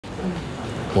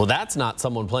Well, that's not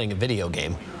someone playing a video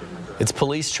game. It's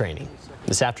police training.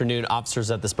 This afternoon,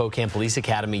 officers at the Spokane Police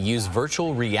Academy use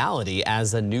virtual reality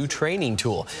as a new training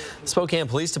tool. The Spokane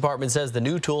Police Department says the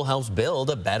new tool helps build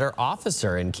a better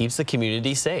officer and keeps the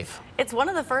community safe. It's one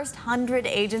of the first 100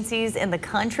 agencies in the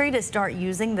country to start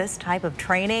using this type of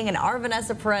training, and our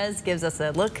Vanessa Perez gives us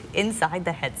a look inside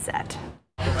the headset.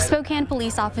 Spokane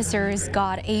police officers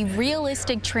got a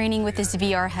realistic training with this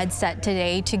VR headset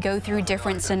today to go through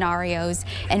different scenarios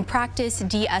and practice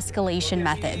de-escalation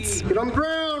methods. Get on the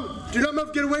ground! Do not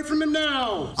move! Get away from him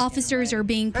now! Officers are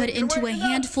being put into a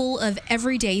handful of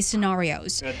everyday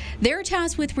scenarios. They're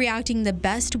tasked with reacting the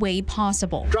best way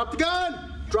possible. Drop the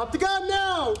gun! Drop the gun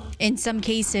now! In some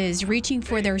cases, reaching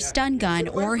for their stun gun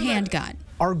or handgun.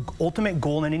 Our ultimate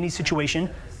goal in any situation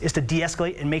is to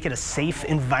de-escalate and make it a safe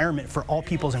environment for all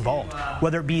peoples involved,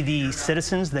 whether it be the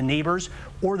citizens, the neighbors,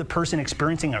 or the person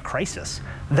experiencing a crisis.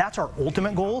 That's our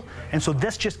ultimate goal, and so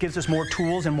this just gives us more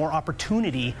tools and more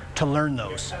opportunity to learn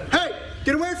those. Hey,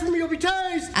 get away from me, you'll be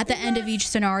tased! At the end of each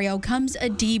scenario comes a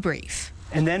debrief.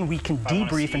 And then we can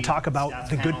debrief and talk about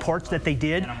the good parts that they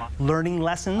did, learning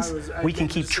lessons. We can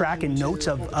keep track and notes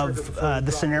of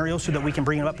the scenario so that we can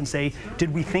bring it up and say,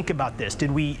 did we think about this?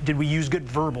 Did we use good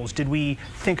verbals? Did we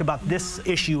think about this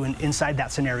issue inside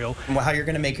that scenario? How you're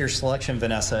going to make your selection,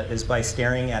 Vanessa, is by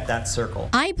staring at that circle.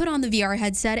 I put on the VR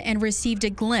headset and received a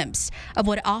glimpse of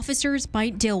what officers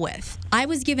might deal with. I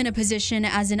was given a position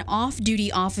as an off-duty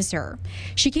officer.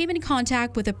 She came in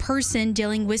contact with a person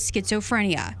dealing with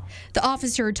schizophrenia. The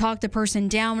officer talked the person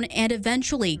down and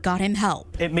eventually got him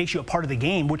help. It makes you a part of the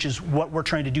game, which is what we're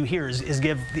trying to do here, is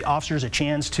give the officers a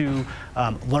chance to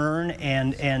learn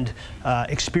and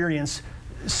experience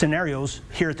scenarios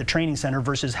here at the training center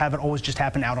versus have it always just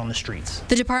happen out on the streets.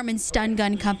 The department's stun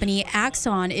gun company,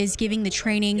 Axon, is giving the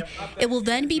training. It will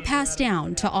then be passed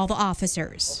down to all the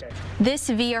officers. This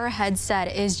VR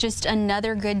headset is just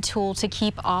another good tool to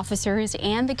keep officers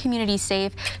and the community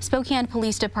safe. Spokane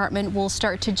Police Department will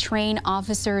start to train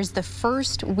officers the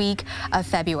first week of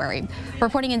February.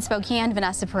 Reporting in Spokane,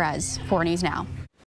 Vanessa Perez, 4 News Now.